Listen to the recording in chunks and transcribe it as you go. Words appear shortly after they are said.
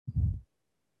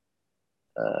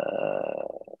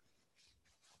Uh,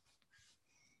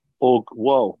 all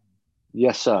whoa,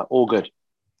 yes, sir. All good,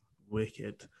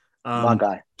 Wicked. my Um,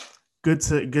 guy. good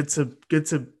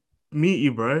to meet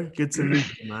you, bro. Good to meet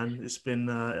you, man. It's been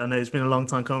I know it's been a long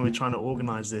time coming. We're trying to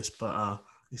organize this, but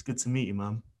it's good to meet you,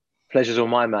 man. Pleasure's all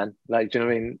mine, man. Like, do you know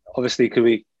what I mean? Obviously, could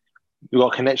we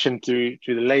got a connection through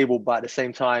the label, but at the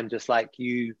same time, just like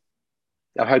you,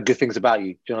 I've heard good things about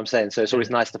you. Do you know what I'm saying? So it's Yeah, always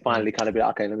nice to yeah. finally kind of be like,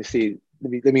 okay, let me see,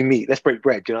 let me meet, let's break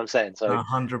bread. Do you know what I'm saying? So, No,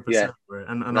 yeah, 100%, bro.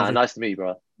 And nah, obviously, nice to meet you,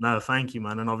 bro. no, thank you,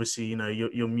 man. And obviously,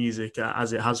 your music,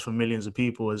 as it has for millions of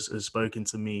people, has spoken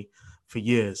to me for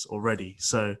years already.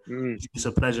 So Mm. it's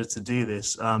a pleasure to do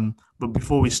this. But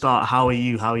before we start, how are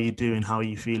you? How are you doing? How are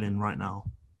you feeling right now?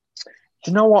 Do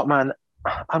you know what, man?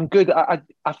 I'm good.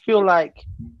 I feel like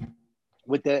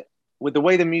with the with the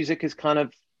way the music has kind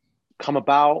of come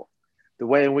about, the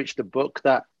way in which the book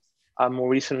that I more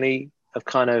recently have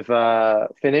kind of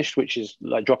finished, which is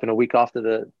like dropping a week after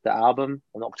the album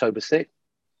on October 6th.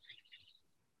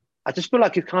 I just feel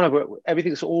like it's kind of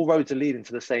everything's all roads are leading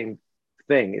to the same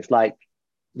thing. It's like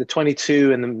the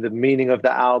 22 and the meaning of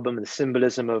the album and the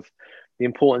symbolism of the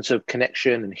importance of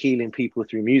connection and healing people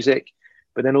through music,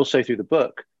 but then also through the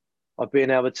book of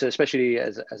being able to, especially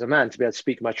as a man, to be able to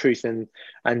speak my truth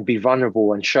and be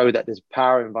vulnerable and show that there's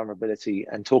power in vulnerability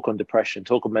and talk on depression,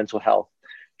 talk on mental health,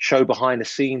 show behind the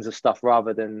scenes of stuff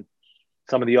rather than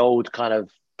some of the old kind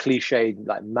of cliched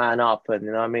like man up and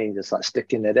you know what I mean, just like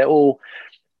stick in there. They're all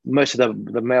most of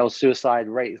the male suicide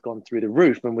rate has gone through the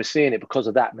roof, and we're seeing it because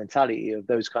of that mentality of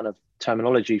those kind of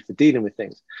terminology for dealing with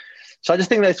things. So I just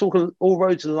think that it's all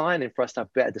roads aligning for us to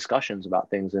have better discussions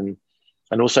about things and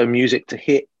also music to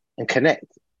hit and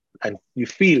connect and you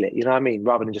feel it, you know what I mean,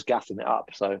 rather than just gassing it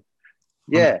up. So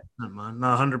yeah. 100%, man. No,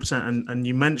 100%. And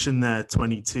you mentioned there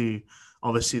 22,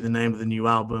 obviously the name of the new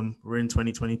album. We're in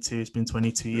 2022. It's been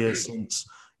 22 years since,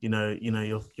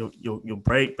 your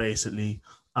break basically.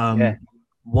 Yeah.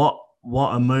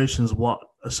 What emotions, what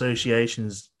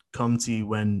associations come to you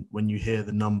when you hear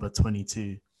the number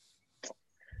 22?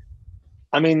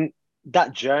 I mean,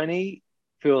 that journey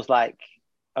feels like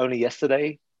only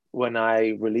yesterday when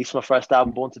I released my first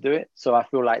album, Born to Do It. So I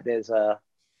feel like there's a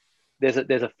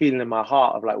feeling in my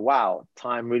heart of like, wow,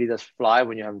 time really does fly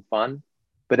when you're having fun.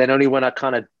 But then only when I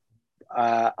kind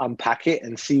of unpack it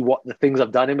and see what the things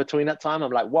I've done in between that time,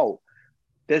 I'm like, whoa,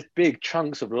 there's big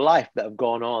chunks of life that have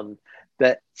gone on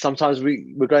that sometimes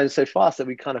we're going so fast that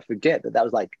we kind of forget that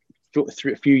was like through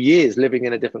a few years living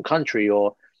in a different country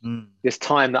or Mm. this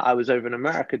time that I was over in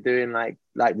America doing like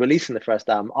releasing the first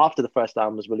album after the first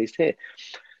album was released here.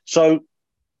 So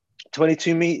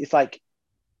 22 me, it's like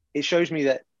it shows me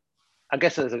that I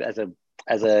guess as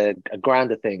a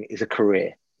grander thing is a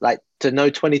career. Like to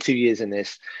know 22 years in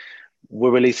this,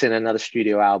 we're releasing another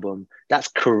studio album. That's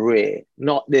career,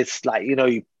 not this like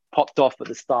you popped off at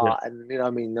the Yeah, start and you know what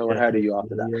I mean no one yeah, heard of yeah, you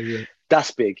after that. yeah, yeah.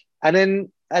 That's big. And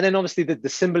then obviously the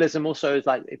symbolism also is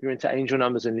like if you're into angel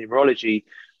numbers and numerology,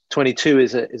 22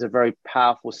 is a very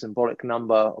powerful symbolic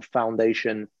number of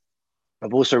foundation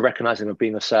of also recognizing of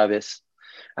being of service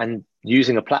and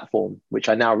using a platform, which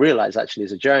I now realize actually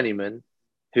is a journeyman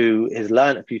who has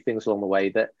learned a few things along the way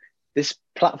that this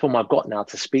platform I've got now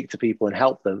to speak to people and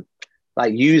help them,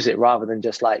 like use it rather than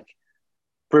just like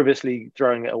previously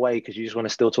throwing it away because you just want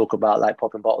to still talk about like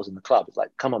popping bottles in the club. It's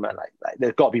like, come on, man, like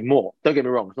there's got to be more. Don't get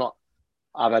me wrong. It's not,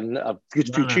 I've had a good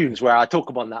No, few no, tunes where I talk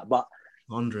about that, but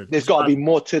 100. there's got to be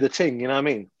more to the thing. You know what I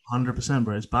mean? 100%,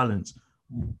 bro. It's balance.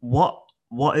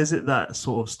 What is it that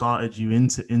sort of started you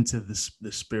into this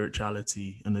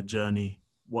spirituality and the journey?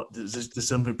 What does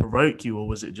something provoke you, or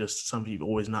was it just something you've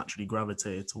always naturally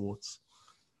gravitated towards?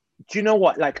 Do you know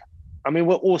what? Like, I mean,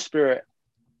 we're all spirit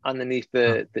underneath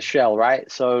Uh, the shell, right?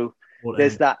 So All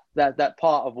there's energy. that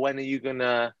part of when are you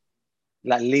gonna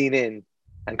like lean in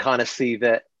and kind of see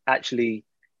that actually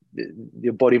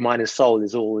your body, mind, and soul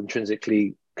is all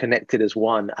intrinsically connected as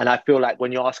one. And I feel like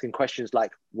when you're asking questions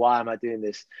like, why am I doing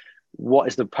this? What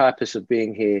is the purpose of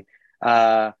being here?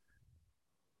 Uh,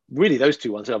 really, those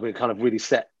two ones have been kind of really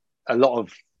set a lot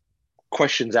of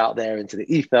questions out there into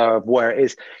the ether of where it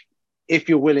is. If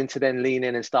you're willing to then lean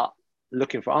in and start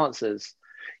looking for answers,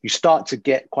 you start to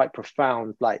get quite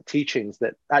profound like teachings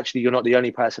that actually you're not the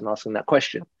only person asking that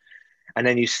question. And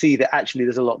then you see that actually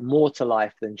there's a lot more to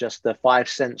life than just the five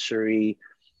sensory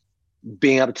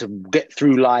being able to get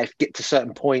through life, get to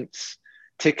certain points,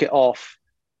 tick it off,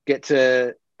 get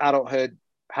to adulthood,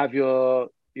 have your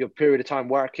period of time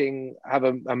working, have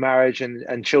a marriage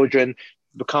and children,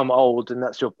 become old and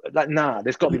that's your like. Nah,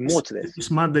 there's got to be more to this.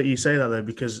 It's mad that you say that though,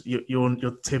 because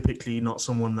you're typically not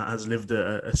someone that has lived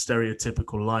a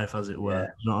stereotypical life, as it were.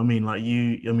 Yeah. You know what I mean? Like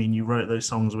you wrote those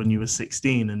songs when you were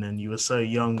 16, and then you were so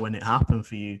young when it happened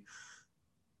for you.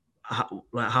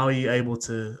 How are you able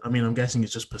to? I mean, I'm guessing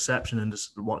it's just perception and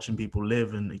just watching people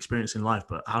live and experiencing life.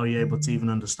 But how are you able to even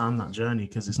understand that journey?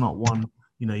 Because it's not one.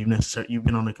 You've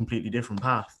been on a completely different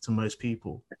path to most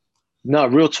people. No,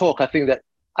 real talk. I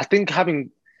think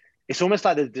having it's almost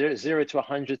like the 0 to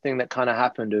 100 thing that kind of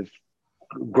happened of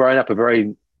growing up a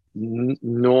very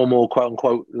normal quote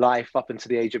unquote life up until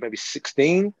the age of maybe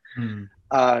 16, living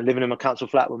in my council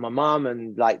flat with my mom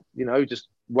and like, just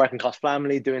working class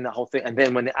family, doing that whole thing. And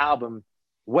then when the album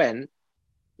went,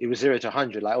 it was 0 to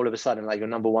 100. Like all of a sudden, like you're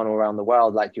number one all around the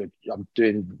world. Like I'm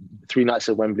doing 3 nights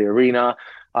at Wembley Arena.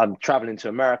 I'm traveling to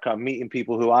America. I'm meeting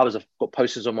people who I've got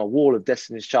posters on my wall of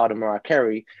Destiny's Child and Mariah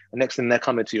Carey. And next thing they're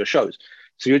coming to your shows.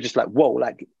 So you're just like, whoa,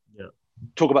 like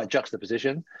talk about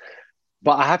juxtaposition.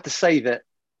 But I have to say that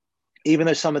even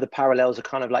though some of the parallels are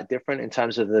kind of like different in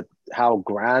terms of how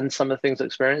grand some of the things are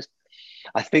experienced,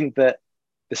 I think that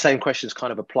the same questions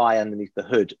kind of apply underneath the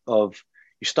hood of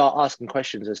you start asking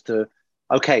questions as to,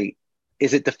 okay,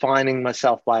 is it defining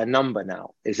myself by a number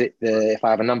now? Is it if I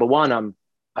have a number one,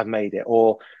 I've made it,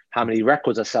 or how many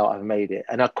records I sell, I've made it.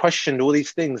 And I questioned all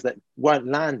these things that weren't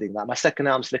landing. Like my second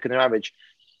album, Slicker Than Average,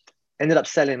 ended up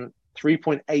selling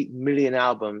 3.8 million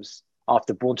albums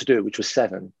after Born to Do It, which was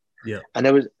 7. Yeah. And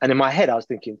in my head, I was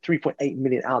thinking 3.8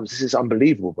 million albums. This is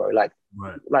unbelievable, bro. Like,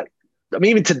 I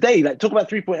mean, even today, like talk about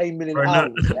 3.8 million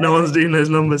albums. No one's doing those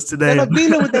numbers today. They're not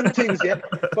dealing with them things, yeah.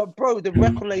 But bro, the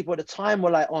record label at the time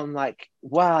were like on like,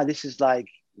 wow, this is like,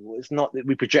 it's not that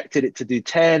we projected it to do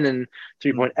 10 and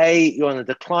 3.8, you're on a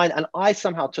decline. And I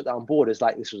somehow took that on board as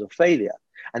like, this was a failure.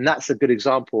 And that's a good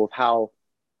example of how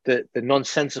the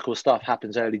nonsensical stuff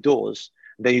happens early doors.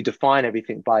 Then you define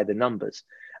everything by the numbers.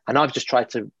 And I've just tried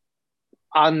to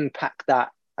unpack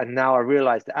that. And now I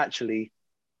realize that actually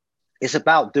it's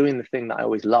about doing the thing that I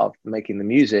always loved, making the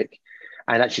music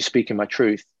and actually speaking my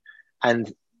truth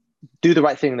and do the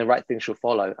right thing and the right thing shall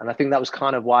follow. And I think that was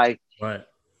kind of why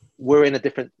we're in a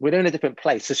different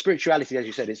place. So spirituality, as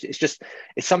you said,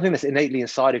 it's something that's innately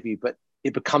inside of you, but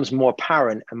it becomes more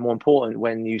apparent and more important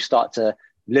when you start to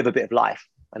live a bit of life.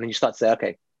 And then you start to say,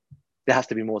 okay, there has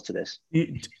to be more to this.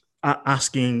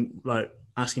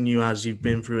 Asking you as you've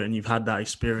been through it and you've had that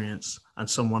experience, and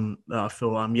someone that I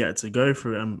feel I'm yet to go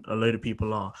through it, and a load of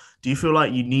people are. Do you feel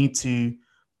like you need to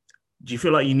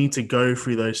go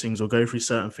through those things or go through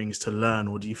certain things to learn,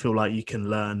 or do you feel like you can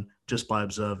learn just by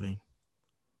observing?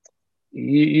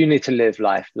 You need to live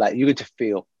life. Like you need to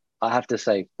feel. I have to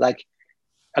say, like,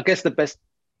 I guess the best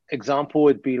example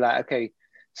would be like, okay,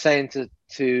 saying to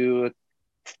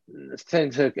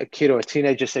a kid or a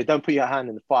teenager, say, don't put your hand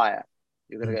in the fire,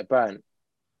 you're going to get burned.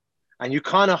 And you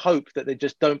kind of hope that they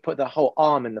just don't put their whole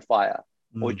arm in the fire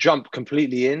or jump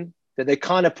completely in, that they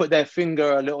kind of put their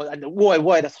finger a little, and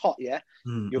boy, that's hot, yeah?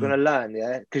 You're going to learn,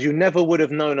 yeah? Because you never would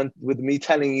have known with me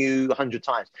telling you 100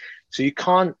 times. So you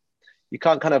can't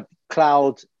kind of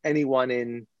cloud anyone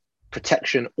in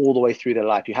protection all the way through their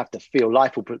life. You have to feel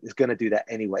life is going to do that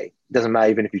anyway. It doesn't matter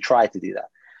even if you try to do that.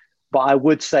 But I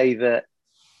would say that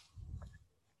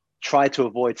try to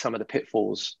avoid some of the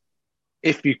pitfalls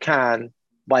if you can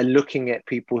by looking at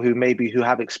people who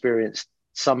have experienced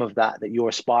some of that you're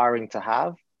aspiring to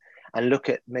have, and look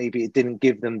at maybe it didn't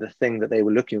give them the thing that they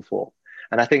were looking for.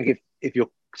 And I think if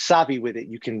you're savvy with it,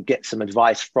 you can get some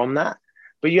advice from that,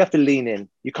 but you have to lean in.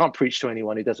 You can't preach to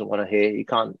anyone who doesn't want to hear.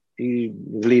 You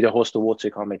lead a horse to water,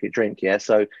 you can't make it drink. Yeah.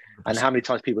 So, and how many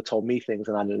times people told me things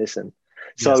and I didn't listen.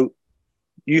 So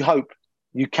you hope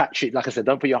you catch it. Like I said,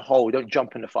 don't don't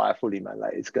jump in the fire fully, man.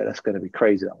 Like it's good. That's going to be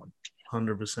crazy, that one.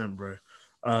 100%, bro.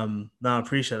 No, I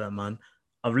appreciate that, man.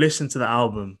 I've listened to the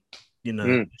album,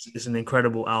 it's an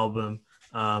incredible album.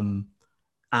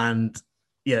 And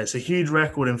yeah, it's a huge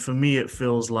record. And for me, it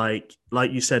feels like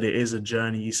you said, it is a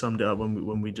journey. You summed it up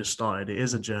when we just started. It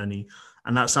is a journey.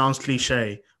 And that sounds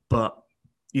cliche, but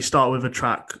you start with a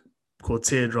track called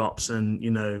Teardrops, and,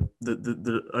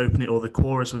 the opening or the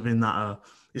chorus within that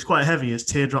it's quite heavy. It's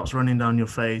teardrops running down your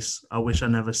face. I wish I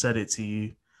never said it to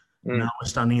you. Now we're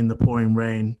standing in the pouring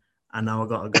rain, and now I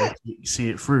got to go see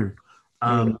it through.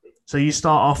 So you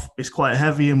start off, it's quite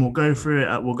heavy, and we'll go through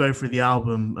it. We'll go through the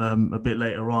album a bit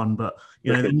later on, but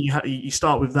then you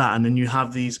start with that, and then you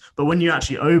have these. But when you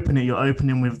actually open it, you're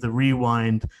opening with the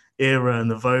rewind era and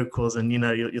the vocals, and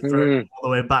you're throwing all the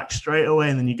way back straight away,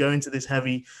 and then you go into this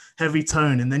heavy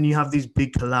tone, and then you have these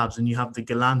big collabs, and you have the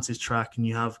Galantis track, and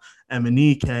you have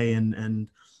Emanike and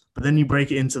But then you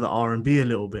break it into the R&B a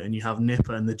little bit, and you have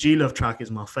Nipper, and the G Love track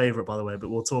is my favorite, by the way. But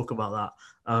we'll talk about that.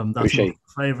 That's my Appreciate.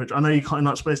 favorite. I know you're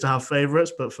not supposed to have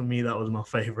favorites, but for me, that was my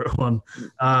favorite one.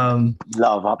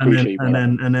 Love, I appreciate you, brother.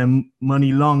 And then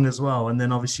Money Long as well, and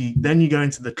then obviously then you go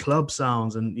into the club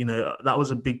sounds, and you know that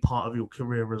was a big part of your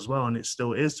career as well, and it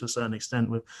still is to a certain extent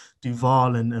with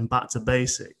Duval and Back to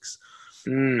Basics.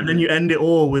 And then you end it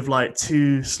all with like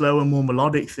two slower, more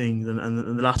melodic things, and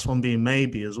the last one being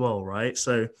Maybe as well, right?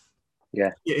 So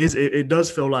yeah, it does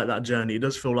feel like that journey. It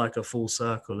does feel like a full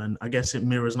circle, and I guess it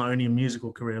mirrors not only a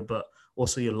musical career but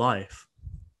also your life.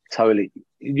 totally.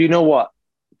 You know what?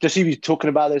 Just you talking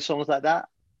about those songs like that.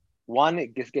 One,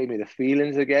 it just gave me the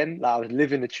feelings again. Like I was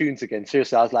living the tunes again.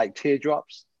 Seriously, I was like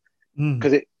teardrops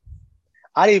because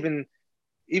I even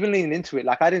leaning into it.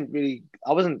 Like I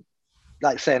wasn't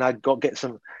like saying I got get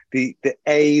some the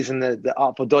A's and the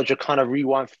Artful Dodger kind of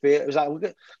rewind fit. It was like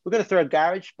we're gonna throw a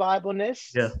garage vibe on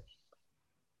this. Yeah.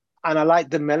 And I liked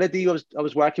the melody. I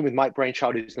was working with Mike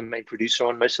Brainchild, who's the main producer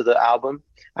on most of the album,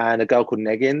 and a girl called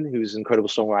Negin, who's an incredible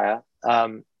songwriter.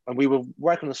 And we were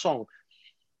working on the song.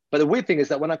 But the weird thing is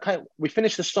that when we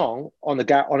finished the song on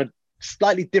a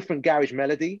slightly different garage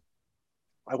melody,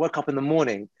 I woke up in the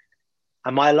morning,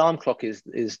 and my alarm clock is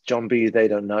John B. They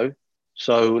Don't Know.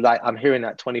 So like I'm hearing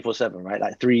that 24/7, right?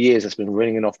 Like 3 years it's been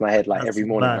ringing off my head like every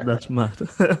morning. Mad, right? That's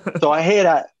mad. So I hear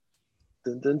that.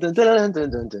 Dun, dun, dun, dun,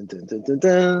 dun, dun, dun, dun, dun,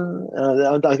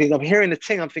 dun, dun. I'm hearing the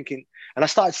thing. I'm thinking, and I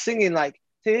started singing like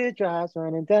teardrops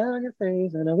running down your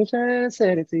face, and I wish I had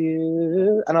said it to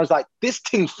you. And I was like, this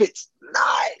thing fits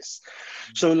nice.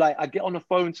 So like, I get on the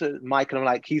phone to Mike, and I'm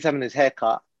like, he's having his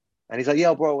haircut, and he's like,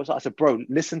 "Yo, bro, what's up?" I said, "Bro,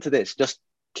 listen to this. Just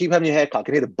keep having your haircut. I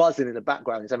can hear the buzzing in the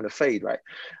background. He's having a fade, right?"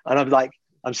 And I'm like,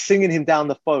 I'm singing him down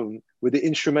the phone with the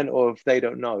instrumental of They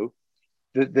Don't Know.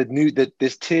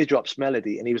 This teardrops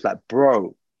melody, and he was like,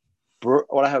 bro,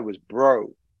 all I heard was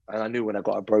bro, and I knew when I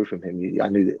got a bro from him, I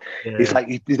knew that. Yeah. He's like,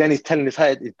 he's telling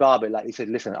his barber, like he said,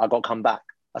 listen, I got to come back.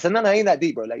 I said, no, ain't that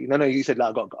deep, bro. Like, no, you said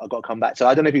like I got to come back. So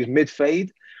I don't know if he was mid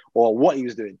fade or what he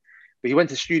was doing, but he went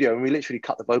to the studio and we literally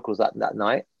cut the vocals that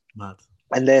night. Mad.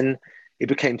 And then it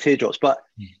became teardrops. But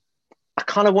I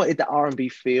kind of wanted the R&B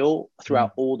feel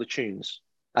throughout all the tunes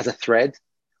as a thread.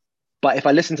 But if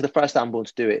I listened to the first album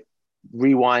to do it,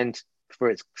 Rewind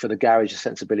for the garage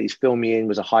sensibilities, Fill Me In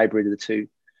was a hybrid of the two.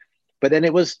 But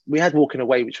then we had Walking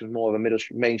Away, which was more of a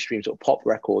mainstream sort of pop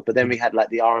record. But then we had like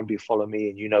the R&B Follow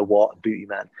Me and You Know What, Booty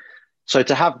Man. So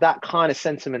to have that kind of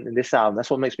sentiment in this album,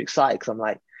 that's what makes me excited, because I'm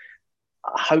like,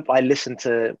 I hope I listen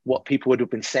to what people would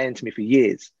have been saying to me for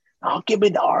years. Oh, give me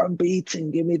the R&B thing,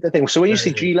 give me the thing. So when you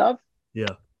see G Love,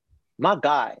 my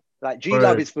guy. Like G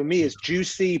Love is for me is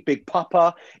Juicy, Big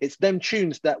Papa. It's them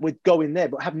tunes that would go in there,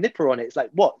 but have Nipper on it. It's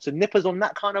like, what? So Nipper's on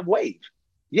that kind of wave.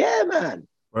 Yeah, man.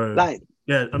 Right. Like,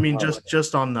 yeah, I mean,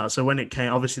 just on that. So when it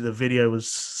came, obviously the video was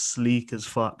sleek as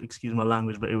fuck. Excuse my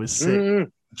language, but it was sick.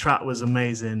 The track was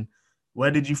amazing.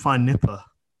 Where did you find Nipper?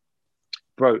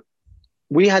 Bro,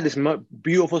 we had this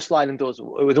beautiful sliding doors. It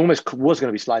was going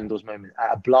to be sliding doors moment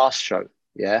at a Blast show.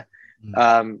 Yeah.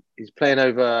 He's playing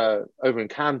over in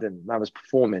Camden. I was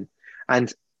performing,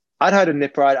 and I'd heard of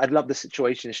Nipper. I'd loved the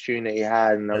Situations tune that he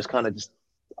had, and I was kind of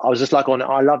just like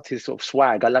I loved his sort of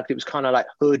swag. I loved it was kind of like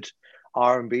hood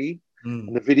R&B,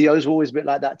 and the videos were always a bit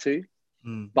like that too.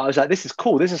 But I was like, this is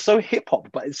cool. This is so hip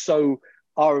hop, but it's so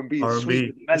R&B,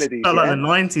 sweet melodies. It's like the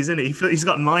 90s, isn't it? He's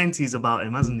got 90s about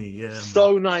him, hasn't he? Yeah.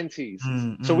 So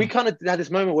 90s. So we kind of had this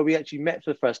moment where we actually met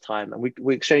for the first time, and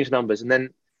we exchanged numbers, and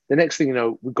then the next thing you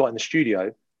know, we got in the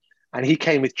studio, and he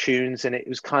came with tunes, and it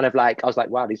was kind of like, I was like,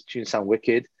 wow, these tunes sound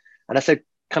wicked. And I said,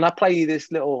 can I play you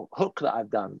this little hook that I've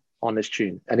done on this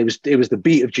tune? And it was the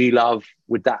beat of G Love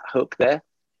with that hook there.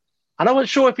 And I wasn't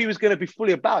sure if he was going to be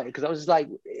fully about it, because I was just like,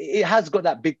 it has got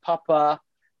that Big Papa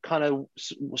kind of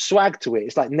swag to it.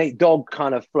 It's like Nate Dogg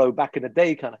kind of flow back in the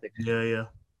day kind of thing. Yeah.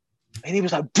 And he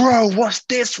was like, bro, what's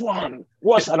this one?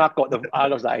 And I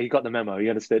was like, he got the memo, he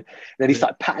understood. And then he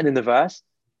started patterning the verse.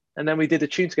 And then we did the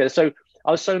tune together. So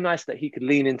I was so nice that he could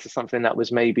lean into something that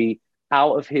was maybe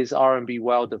out of his R&B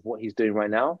world of what he's doing right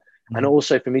now. And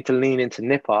also for me to lean into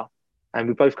Nipper. And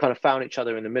we both kind of found each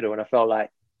other in the middle. And I felt like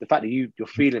the fact that you're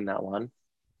feeling that one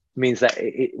means that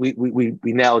we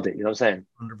nailed it. You know what I'm saying?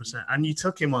 100%. And you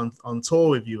took him on tour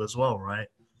with you as well, right?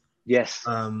 Yes.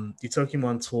 You took him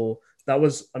on tour. That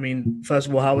was, I mean, first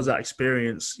of all, how was that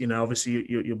experience? You know, obviously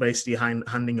you're basically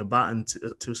handing a baton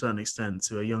to a certain extent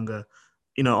to a younger,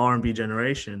 you know, R&B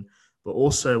generation, but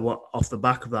also what off the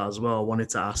back of that as well, I wanted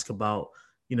to ask about,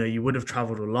 you know, you would have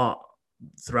traveled a lot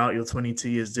throughout your 22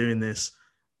 years doing this.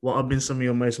 What have been some of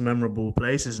your most memorable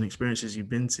places and experiences you've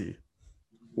been to?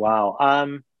 Wow.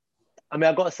 I mean,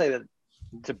 I've got to say that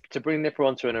to bring Nipper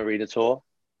onto an arena tour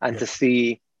and Yeah. to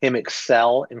see him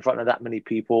excel in front of that many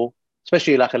people,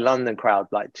 especially like a London crowd,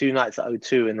 like 2 nights at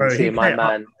O2 and then Bro, he seeing my came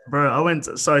up, man. bro.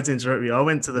 Sorry to interrupt you. I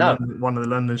went to No, One of the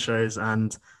London shows,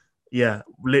 and yeah,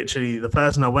 literally the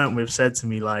person I went with said to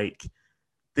me like,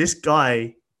 "This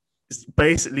guy is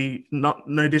basically not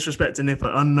no disrespect to Nipper,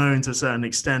 unknown to a certain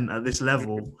extent at this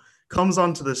level. Comes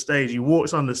onto the stage, he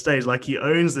walks on the stage like he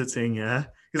owns the thing. Yeah,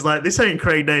 he's like, this ain't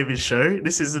Craig Davis' show.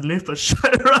 This is a Nipper show,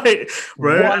 right,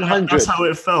 bro? And that's 100. how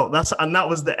it felt. That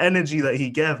was the energy that he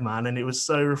gave, man, and it was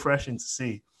so refreshing to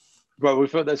see. Bro,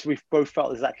 we've both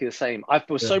felt exactly the same. I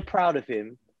was Yeah. so proud of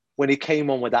him when he came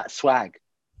on with that swag.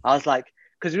 I was like,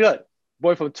 because look,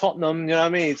 boy from Tottenham, you know what I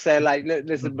mean? Saying like,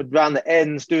 listen, around the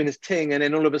ends, doing his thing, and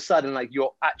then all of a sudden, like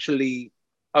you're actually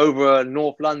over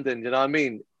North London, you know what I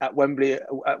mean? At Wembley,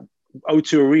 at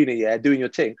O2 Arena, yeah, doing your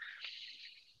thing.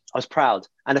 I was proud,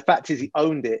 and the fact is, he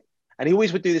owned it, and he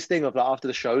always would do this thing of like after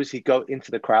the shows, he'd go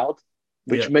into the crowd,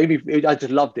 which Yeah. made me. I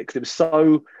just loved it because it was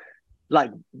so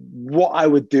like what I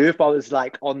would do if I was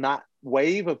like on that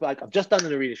wave of like I've just done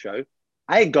an arena show.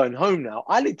 I ain't going home now.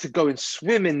 I need to go and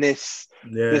swim in this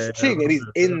Yeah, thing, and he's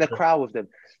in the crowd with them.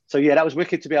 So yeah, that was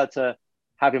wicked to be able to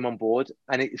have him on board.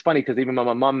 And it's funny because even when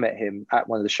my mum met him at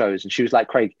one of the shows, and she was like,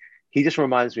 "Craig, he just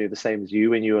reminds me of the same as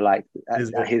you when you were like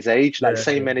at his age, like yeah,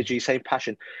 same energy, same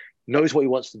passion, knows what he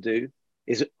wants to do,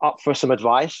 is up for some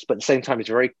advice, but at the same time, he's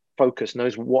very focused,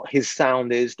 knows what his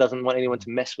sound is, doesn't want anyone to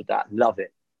mess with that. Love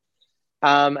it."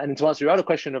 And to answer your other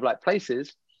question of like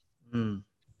places,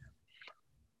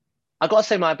 I gotta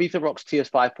say my Ibiza Rocks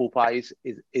TS5 pool parties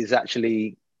is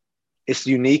actually it's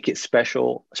unique, it's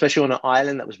special, especially on an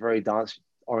island that was very dance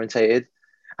orientated,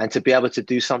 and to be able to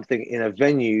do something in a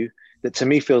venue that to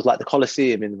me feels like the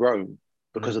Colosseum in Rome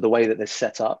because of the way that they're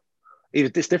set up.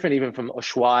 It's different even from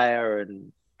Ushuaia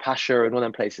and Pasha and all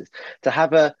them places. To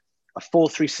have a full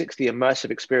 360 immersive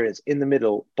experience in the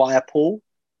middle by a pool,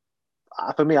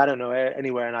 for me, I don't know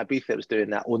anywhere in Ibiza that was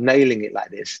doing that or nailing it like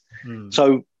this.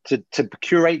 So to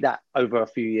curate that over a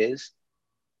few years,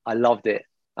 I loved it.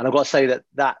 And I've got to say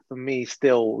that for me,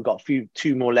 still, we've got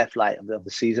two more left like of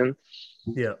the season.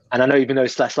 Yeah. And I know even though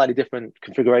it's a slightly different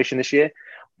configuration this year,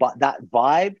 but that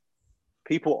vibe,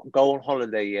 people go on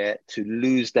holiday, yeah, to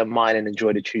lose their mind and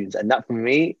enjoy the tunes. And that for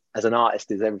me, as an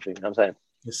artist, is everything. You know what I'm saying?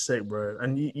 It's sick, bro.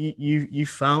 And you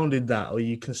founded that or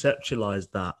you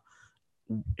conceptualized that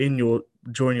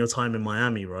during your time in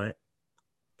Miami, right?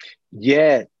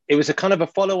 Yeah, it was a kind of a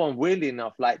follow-on, weirdly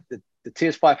enough, like the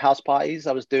TS5 house parties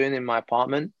I was doing in my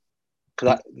apartment,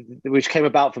 which came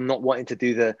about from not wanting to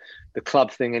do the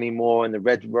club thing anymore and the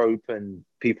red rope and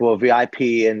people are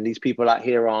VIP and these people out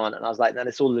here aren't. And I was like, no,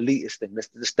 it's all elitist thing. Let's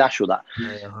just dash all that.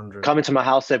 Yeah, 100. Come into my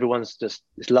house, everyone's just,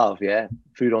 it's love, yeah?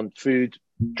 Food,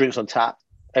 drinks on tap.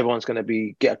 Everyone's going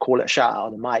to get a call, a shout out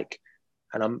on the mic.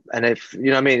 And if, you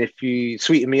know what I mean, if you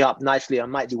sweeten me up nicely, I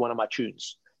might do one of my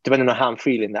tunes, depending on how I'm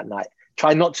feeling that night.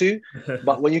 Try not to,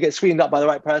 but when you get sweetened up by the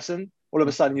right person, all of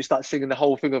a sudden you start singing the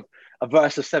whole thing of a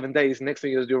verse of 7 days. And next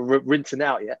thing you're rinsing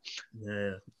out, yeah?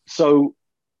 Yeah. So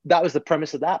that was the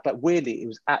premise of that. But weirdly, it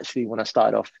was actually when I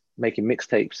started off making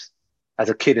mixtapes as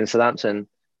a kid in Southampton,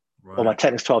 or my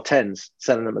Technics 1210s,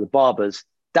 selling them at the barbers.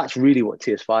 That's really what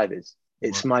TS5 is.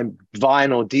 It's my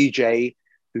vinyl DJ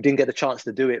who didn't get the chance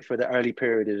to do it for the early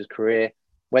period of his career,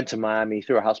 went to Miami,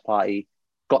 threw a house party,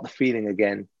 got the feeling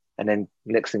again, and then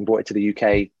next thing brought it to the UK,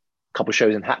 a couple of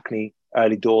shows in Hackney,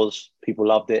 early doors, people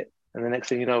loved it. And the next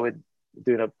thing you know, we're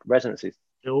doing residencies.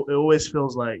 It always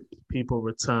feels like people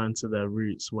return to their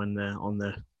roots when they're on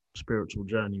their spiritual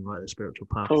journey, right? Their spiritual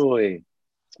path. Totally.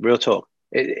 Real talk.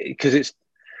 Because it's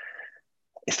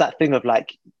that thing of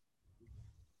like,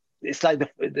 it's like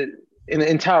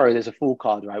in tarot, there's a full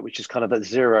card, right? Which is kind of a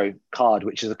zero card,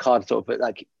 which is a card sort of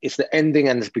like, it's the ending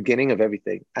and the beginning of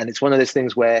everything. And it's one of those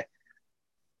things where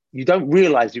you don't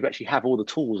realize you actually have all the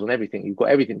tools and everything. You've got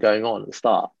everything going on at the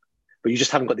start, but you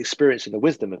just haven't got the experience and the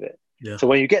wisdom of it. Yeah. So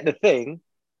when you get the thing,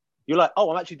 you're like, oh,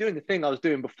 I'm actually doing the thing I was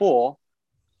doing before.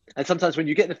 And sometimes when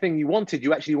you get the thing you wanted,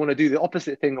 you actually want to do the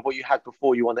opposite thing of what you had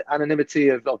before. You want the anonymity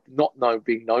of not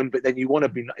being known, but then you want to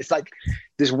be, it's like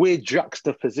this weird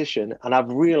juxtaposition. And I've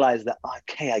realized that,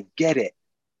 okay, I get it.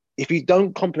 If you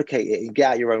don't complicate it and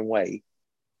get out your own way,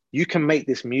 you can make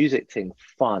this music thing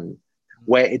fun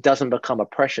where it doesn't become a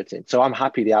pressure thing. So I'm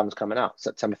happy the album's coming out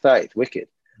September 30th, wicked.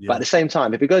 Yeah. But at the same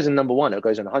time, if it goes in number one, it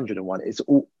goes in 101. It's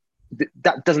all,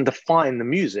 that doesn't define the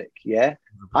music, yeah? 100%.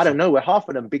 I don't know where half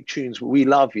of them big tunes we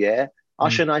love, yeah?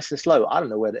 Usher Nice and Slow. I don't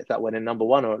know whether if that went in number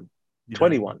one or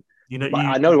 21. But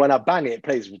I know when I bang it, it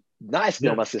plays nicely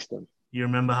on my system. You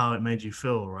remember how it made you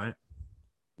feel, right?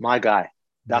 My guy.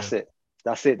 That's it.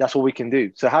 That's it. That's all we can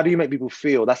do. So how do you make people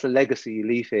feel? That's the legacy you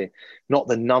leave here, not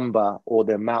the number or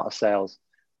the amount of sales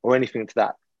or anything to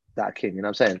that akin. You know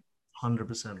what I'm saying?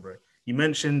 100%, bro. You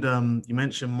mentioned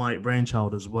Mike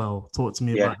Brainchild as well. Talk to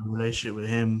me Yeah. about the relationship with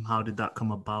him. How did that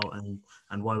come about,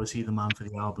 and why was he the man for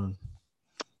the album?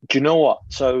 Do you know what?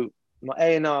 So my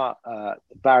A&R,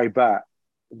 Barry Barrett,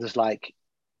 was like,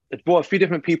 it brought a few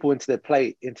different people into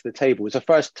the table. It was the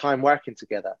first time working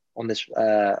together on this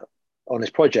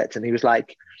project, and he was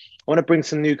like, "I want to bring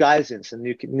some new guys in, some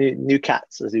new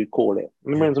cats, as you call it.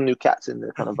 I'm bring some new cats in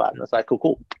the kind of vibe." And I was like, "Cool,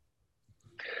 cool."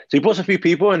 So he brought a few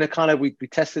people, and it kind of we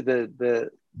tested the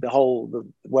whole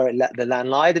where the land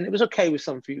lied, and it was okay with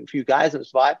some few guys, and it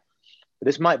was vibe. But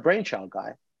this Mike Brainchild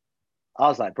guy, I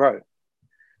was like, bro,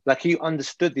 like he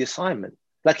understood the assignment.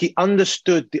 Like he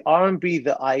understood the R&B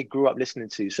that I grew up listening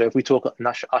to. So if we talk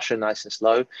Usher, Nice and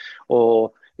Slow,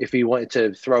 or if he wanted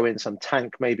to throw in some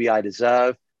Tank, Maybe I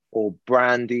Deserve, or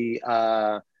Brandy,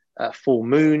 Full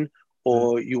Moon,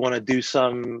 or you want to do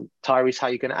some Tyrese, How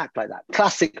You Gonna Act, like that.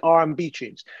 Classic R&B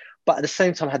tunes. But at the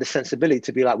same time, had the sensibility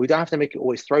to be like, we don't have to make it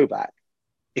always throwback.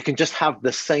 It can just have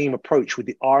the same approach with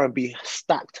the R&B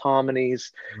stacked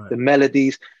harmonies, the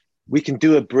melodies. We can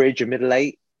do a bridge, a middle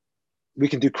eight. We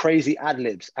can do crazy ad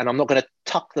libs, and I'm not going to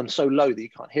tuck them so low that you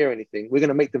can't hear anything. We're going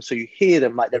to make them so you hear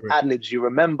them like the ad libs you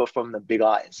remember from the big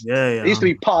artists. Yeah. It used to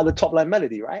be part of the top line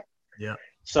melody, right? Yeah.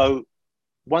 So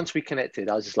once we connected,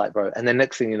 I was just like, bro. And then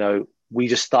next thing you know, we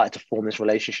just started to form this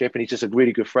relationship, and he's just a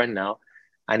really good friend now.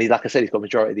 And he, like I said, he's got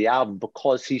majority of the album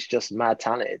because he's just mad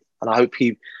talented. And I hope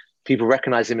people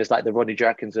recognize him as like the Rodney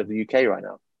Jerkins of the UK right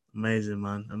now. Amazing,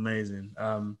 man. Amazing.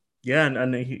 Yeah,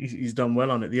 and he's done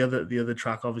well on it. The other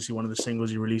track, obviously one of the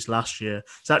singles he released last year,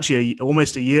 it's actually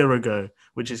almost a year ago,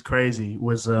 which is crazy,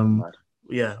 was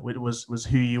it was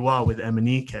Who You Are with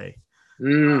Emanike.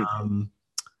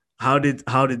 How did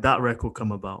that record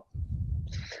come about?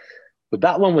 But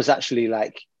that one was actually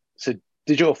like, so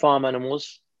Digital Farm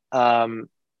Animals. I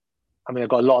mean, I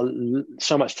got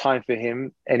so much time for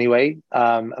him anyway.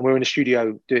 And we were in the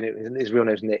studio doing it. His real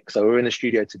name's Nick. So we were in the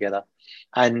studio together.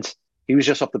 And he was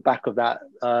just off the back of that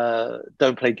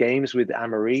Don't Play Games with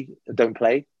Anne-Marie, Don't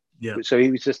Play. Yeah. So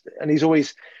he was just, and he's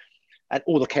always at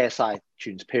all the KSI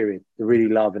tunes, period. The Really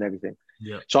Love and everything.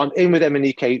 Yeah. So I'm in with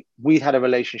Emanike. We'd had a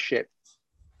relationship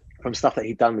from stuff that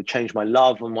he'd done with Change My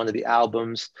Love on one of the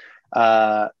albums.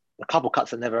 A couple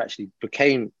cuts that never actually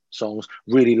became songs.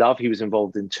 Really Love, he was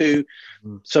involved in too.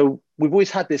 So we've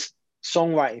always had this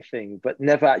songwriting thing, but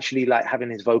never actually like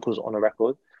having his vocals on a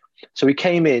record. So he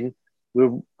came in, we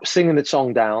were singing the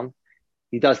song down.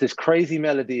 He does this crazy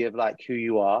melody of like Who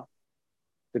You Are.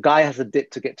 The guy has a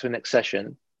dip to get to the next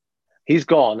session. He's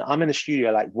gone. I'm in the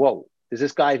studio like, whoa, does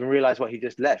this guy even realize what he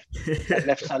just left?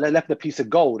 I left a piece of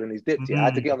gold and he's dipped it. I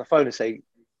had to get on the phone and say,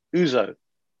 Uzo,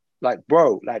 like,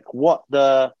 bro, like what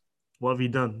have you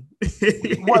done?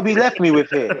 What have you left me with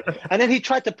here? And then he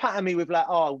tried to pattern me with like,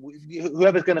 oh,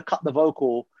 whoever's going to cut the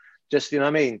vocal, just, you know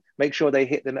what I mean? Make sure they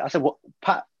hit them. I said, what?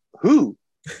 Who?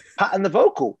 Pattern the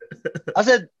vocal? I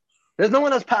said, there's no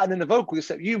one else patterning the vocal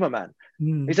except you, my man.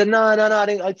 He said, no,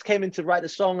 I just came in to write the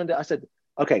song. And I said,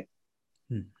 okay,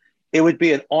 it would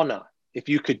be an honor if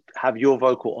you could have your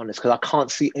vocal on this, because I can't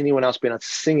see anyone else being able to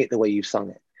sing it the way you've sung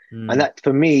it. And that,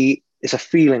 for me, it's a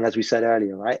feeling, as we said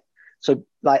earlier, right? So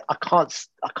like I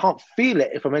can't feel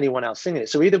it from anyone else singing it.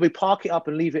 So either we park it up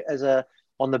and leave it as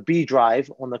on the B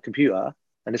drive on the computer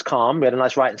and it's calm, we had a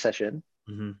nice writing session,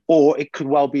 or it could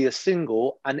well be a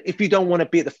single. And if you don't want to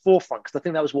be at the forefront, because I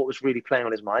think that was what was really playing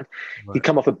on his mind, he'd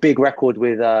come off a big record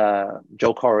with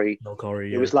Joel Corry.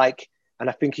 It was like, and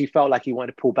I think he felt like he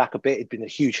wanted to pull back a bit. It'd been a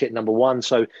huge hit, #1.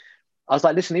 So I was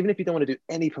like, listen, even if you don't want to do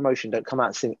any promotion, don't come out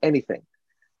and sing anything.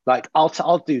 Like I'll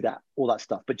do that, all that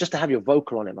stuff, but just to have your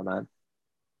vocal on it, my man.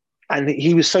 And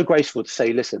he was so graceful to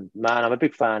say, listen, man, I'm a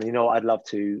big fan. You know what? I'd love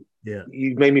to. Yeah.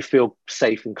 You made me feel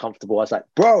safe and comfortable. I was like,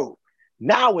 bro,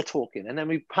 now we're talking. And then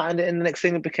we patterned it, and the next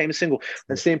thing it became a single.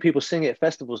 And seeing people sing it at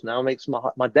festivals now makes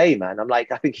my day, man. I'm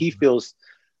like, I think he feels,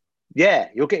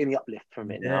 you're getting the uplift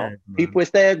from it now. Man. People,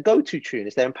 it's their go-to tune.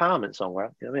 It's their empowerment song, right?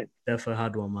 You know what I mean? Definitely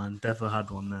had one, man. Definitely had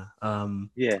one there.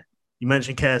 Yeah. You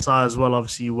mentioned KSI as well.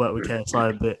 Obviously, you work with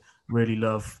KSI a bit. Really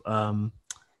love.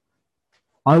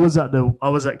 I was at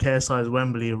KSI's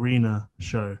Wembley Arena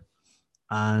show,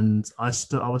 and I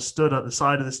was stood at the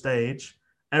side of the stage.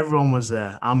 Everyone was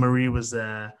there. Anne-Marie was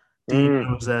there.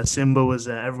 Dino was there. Simba was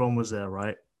there. Everyone was there,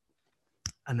 right?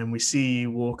 And then we see you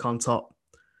walk on top,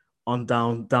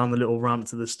 down the little ramp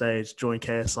to the stage, join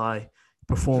KSI,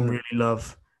 perform Really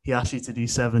Love. He asked you to do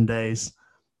 7 days.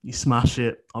 You smash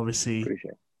it, obviously.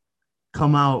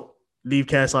 Come out, leave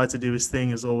KSI to do his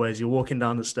thing as always. You're walking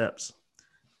down the steps.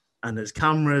 and there's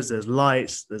cameras, there's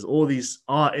lights, there's all these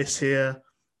artists here.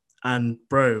 And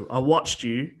bro, I watched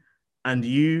you, and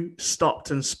you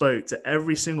stopped and spoke to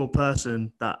every single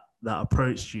person that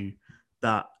approached you.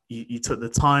 That you took the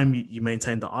time, you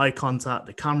maintained the eye contact,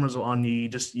 the cameras were on you,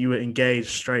 you were engaged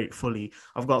straight, fully.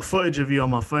 I've got footage of you on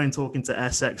my phone talking to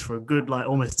SX for a good like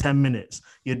almost 10 minutes.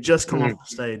 You'd just come off the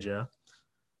stage, yeah.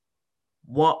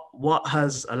 What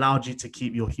has allowed you to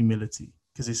keep your humility?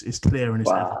 Because it's clear and it's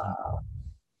evident.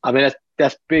 I mean,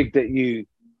 that's big that you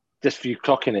just for you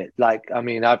clocking it. Like, I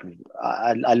mean,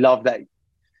 I love that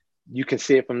you can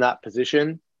see it from that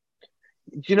position.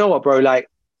 Do you know what, bro? Like,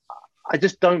 I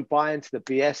just don't buy into the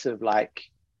BS of like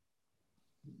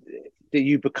that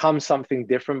you become something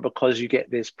different because you get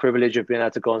this privilege of being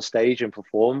able to go on stage and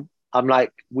perform. I'm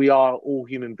like, we are all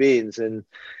human beings, and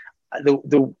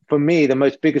for me, the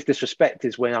most biggest disrespect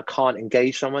is when I can't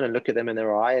engage someone and look at them in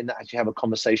their eye and actually have a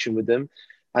conversation with them.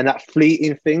 And that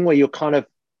fleeting thing where you're kind of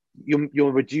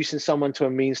you're reducing someone to a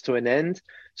means to an end.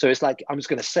 So it's like, I'm just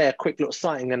going to say a quick little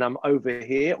something and I'm over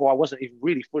here, or I wasn't even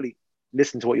really fully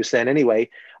listening to what you're saying anyway.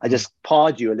 I just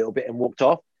parred you a little bit and walked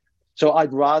off. So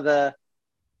I'd rather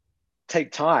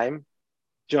take time,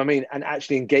 do you know what I mean, and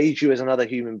actually engage you as another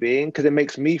human being, because it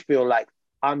makes me feel like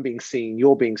I'm being seen,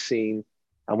 you're being seen,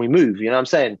 and we move, you know what I'm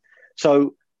saying?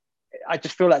 So I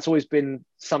just feel that's always been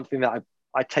something that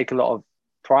I take a lot of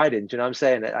pride in, do you know what I'm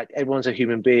saying? Like, everyone's a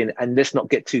human being, and let's not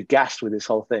get too gassed with this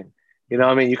whole thing. You know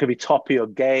what I mean? You could be top of your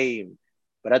game,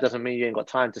 but that doesn't mean you ain't got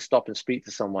time to stop and speak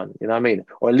to someone, you know what I mean?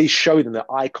 Or at least show them the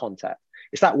eye contact.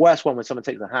 It's that worst one when someone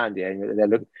takes a hand, yeah, and they're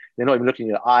not even looking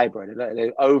in your eye, bro.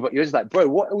 They're over. You're just like, bro,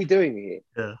 what are we doing here?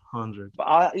 Yeah, 100.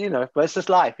 But but it's just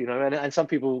life, you know, and some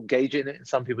people gauge it and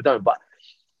some people don't. But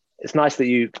it's nice that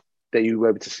you were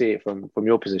able to see it from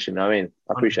your position. I mean,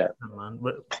 I appreciate it, man.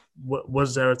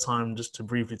 Was there a time, just to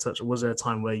briefly touch, was there a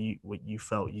time where you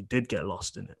felt you did get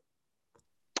lost in it?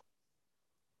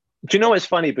 Do you know what's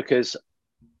funny? Because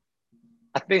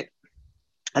I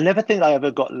never think I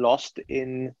ever got lost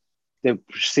in the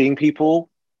seeing people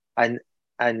and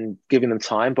giving them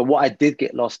time. But what I did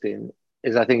get lost in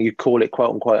is, I think you call it,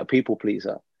 quote unquote, a people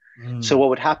pleaser. So what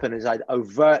would happen is I'd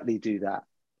overtly do that.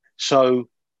 So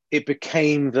it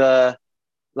became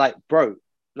like, bro,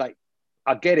 like,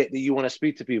 I get it that you want to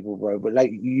speak to people, bro, but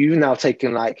like, you now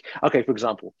taking like, okay, for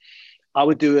example, I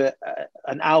would do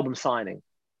an album signing,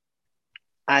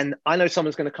 and I know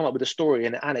someone's going to come up with a story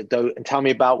and an anecdote and tell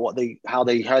me about how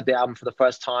they heard the album for the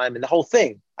first time and the whole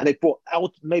thing, and they brought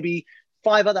out maybe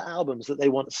 5 other albums that they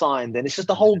want signed, and it's just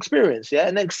the whole experience, yeah,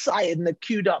 and they're excited and they're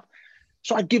queued up.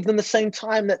 So I give them the same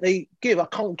time that they give. I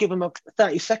can't give them a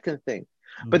 30-second thing.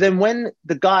 But then when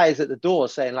the guys at the door are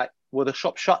saying like, well, the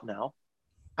shop's shut now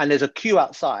and there's a queue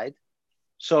outside,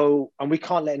 and we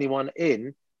can't let anyone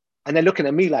in, and they're looking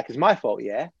at me like it's my fault,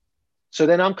 yeah? So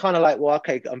then I'm kind of like, well,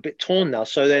 okay, I'm a bit torn now.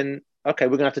 So then, okay,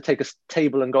 we're going to have to take a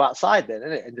table and go outside then,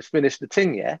 innit? And just finish the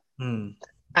thing, yeah?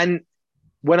 And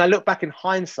when I look back in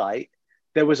hindsight,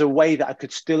 there was a way that I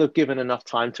could still have given enough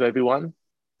time to everyone.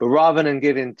 But rather than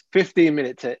giving 15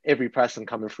 minutes to every person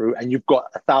coming through, and you've got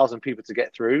 1,000 people to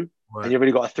get through, right, and you've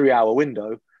only got a 3-hour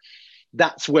window,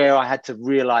 that's where I had to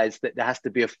realize that there has to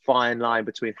be a fine line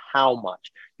between how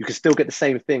much you can still get the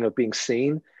same thing of being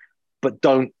seen, but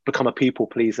don't become a people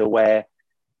pleaser where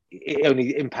it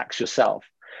only impacts yourself.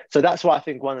 So that's why I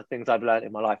think one of the things I've learned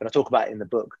in my life, and I talk about it in the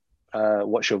book,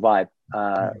 What's Your Vibe,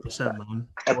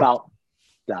 about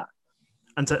that.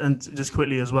 And just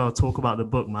quickly as well, talk about the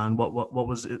book, man. What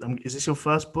was it? Is this your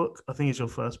first book? I think it's your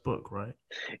first book, right?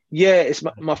 Yeah, it's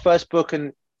my first book.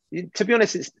 And to be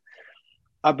honest,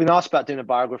 I've been asked about doing a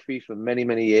biography for many,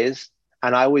 many years.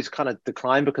 And I always kind of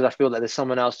decline, because I feel that there's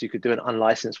someone else who could do an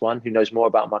unlicensed one who knows more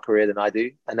about my career than I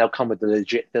do. And they'll come with the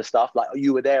legit stuff like, oh,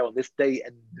 you were there on this date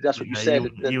and that's what you said.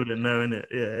 You wouldn't know, innit?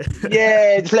 Yeah.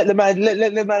 Yeah, just let the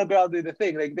man go out and do the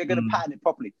thing. Like, they're going to pattern it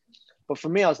properly. But for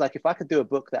me, I was like, if I could do a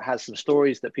book that has some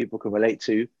stories that people can relate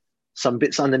to, some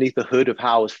bits underneath the hood of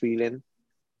how I was feeling.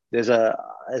 There's a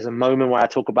moment where I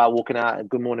talk about walking out at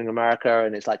Good Morning America,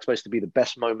 and it's like supposed to be the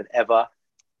best moment ever,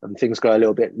 and things go a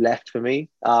little bit left for me.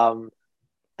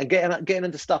 And getting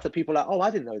into stuff that people are like, oh, I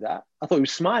didn't know that. I thought he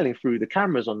was smiling through the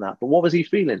cameras on that, but what was he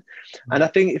feeling? And I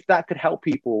think if that could help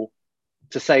people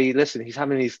to say, listen, he's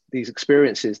having these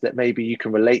experiences that maybe you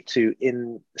can relate to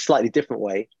in a slightly different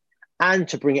way, and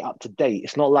to bring it up to date.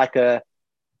 It's not like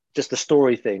just a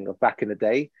story thing of back in the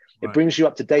day. Right. It brings you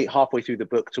up to date halfway through the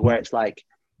book to where it's like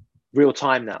real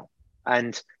time now,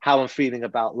 and how I'm feeling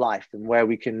about life and where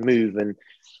we can move. And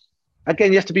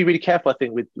again, you have to be really careful, I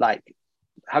think, with like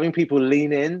having people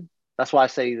lean in. That's why I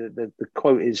say the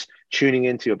quote is tuning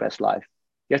into your best life.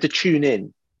 You have to tune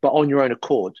in, but on your own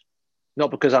accord. Not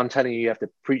because I'm telling you have to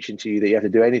preach into you that you have to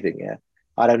do anything. Yeah.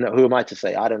 I don't know. Who am I to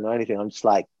say? I don't know anything. I'm just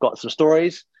like, got some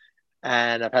stories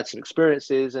and I've had some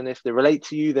experiences. And if they relate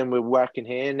to you, then we're working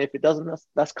here. And if it doesn't,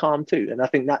 that's calm too. And I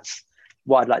think that's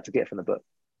what I'd like to get from the book.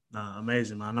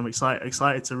 Amazing, man. I'm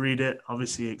excited to read it.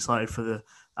 Obviously excited for the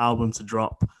album to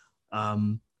drop.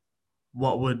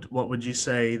 What would you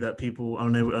say that people, I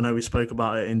know we spoke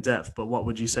about it in depth, but what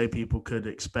would you say people could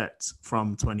expect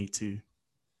from 22?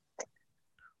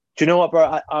 Do you know what,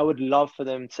 bro? I would love for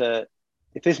them to,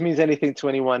 if this means anything to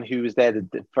anyone who was there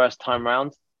the first time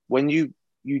round, when you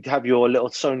have your little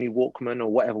Sony Walkman or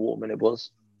whatever Walkman it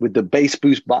was with the bass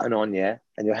boost button on, yeah,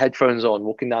 and your headphones on,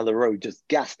 walking down the road, just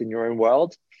gassed in your own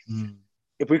world.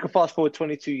 If we could fast forward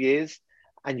 22 years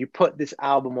and you put this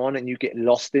album on and you get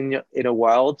lost in a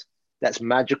world that's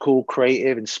magical,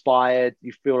 creative, inspired,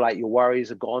 you feel like your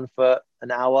worries are gone for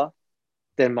an hour,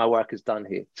 then my work is done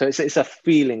here. So it's a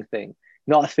feeling thing,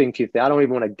 not a thinking thing. I don't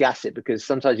even want to gas it, because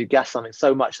sometimes you gas something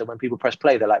so much that when people press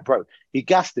play, they're like, bro, he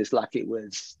gassed this like it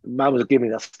was, man was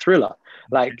giving us Thriller.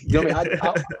 Like, you know what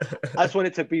I mean? I just want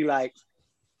it to be like,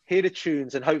 hear the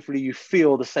tunes and hopefully you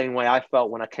feel the same way I felt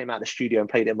when I came out of the studio and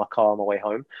played it in my car on my way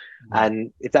home.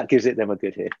 And if that gives it, then we're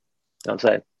good here. You know what I'm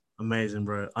saying? Amazing,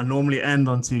 bro. I normally end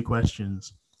on 2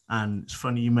 questions. And it's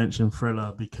funny you mentioned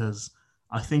Thriller, because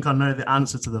I think I know the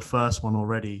answer to the first one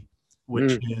already,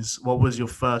 which is, what was your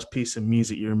first piece of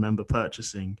music you remember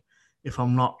purchasing? If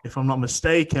I'm not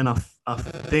mistaken, I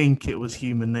think it was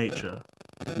Human Nature.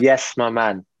 Yes, my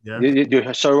man. Yeah.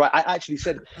 You're so right. I actually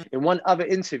said in one other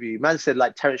interview, man said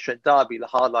like Terence Trent D'Arby, The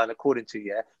Hardline According to,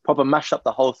 yeah, proper mashed up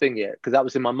the whole thing, yeah, because that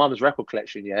was in my mum's record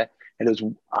collection, yeah, and it was,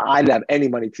 I didn't have any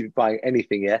money to buy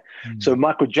anything, yeah. So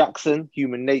Michael Jackson,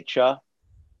 Human Nature,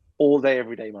 all day,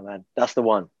 every day, my man. That's the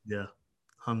one. Yeah,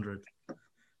 100.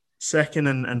 Second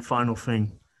and final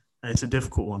thing, it's a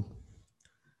difficult one.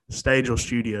 Stage or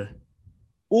studio?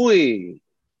 Oi.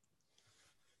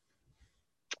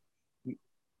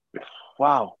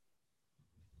 Wow.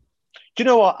 Do you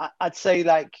know what? I'd say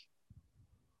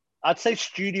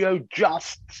studio,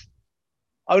 just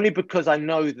only because I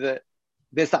know that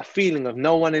there's that feeling of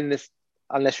no one in this,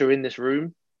 unless you're in this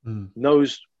room,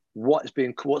 knows what's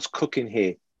cooking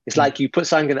here. It's like you put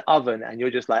something in the oven and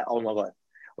you're just like, oh my God,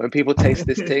 when people taste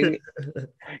this thing,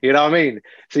 you know what I mean?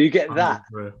 So you get that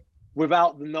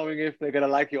without knowing if they're going to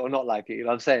like it or not like it. You know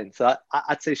what I'm saying? So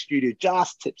I'd say studio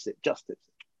just tips it.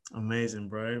 Amazing,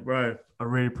 bro. I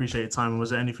really appreciate your time.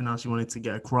 Was there anything else you wanted to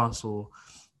get across, or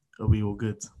are we all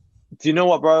good? Do you know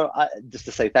what, bro? Just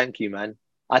to say thank you, man.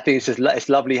 I think it's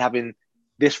lovely having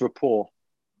this rapport. Do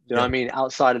you know what I mean?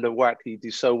 Outside of the work that you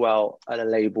do so well at a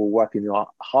label, working your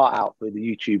heart out for the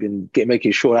YouTube and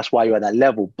making sure that's why you're at that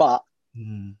level. But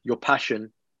your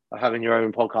passion of having your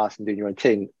own podcast and doing your own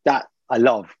thing, that I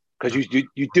love, because you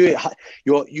do it.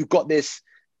 You've got this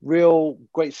real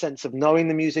great sense of knowing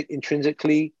the music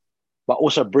intrinsically, but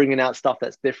also bringing out stuff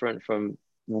that's different from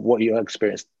what you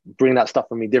experienced. Bring that stuff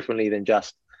from me differently than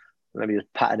just maybe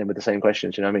just patting him with the same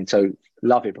questions. You know what I mean? So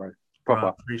love it, bro. Proper.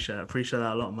 Bro, appreciate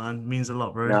that a lot, man. Means a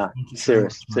lot, bro. Nah,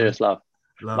 serious love.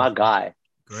 My guy.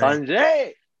 Great.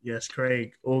 Sanjay. Yes,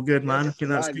 Craig. All good, man. I think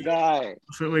that's good. Guy. I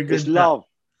think we're good. It's love.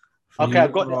 Okay,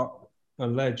 I've got a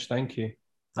ledge. Thank you.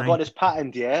 I got this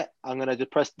patterned, yeah. I'm gonna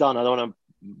just press done. I don't want to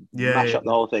mash up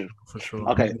the whole thing. For sure.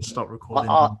 Okay. Stop recording.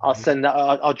 I'll send that.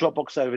 I'll Dropbox over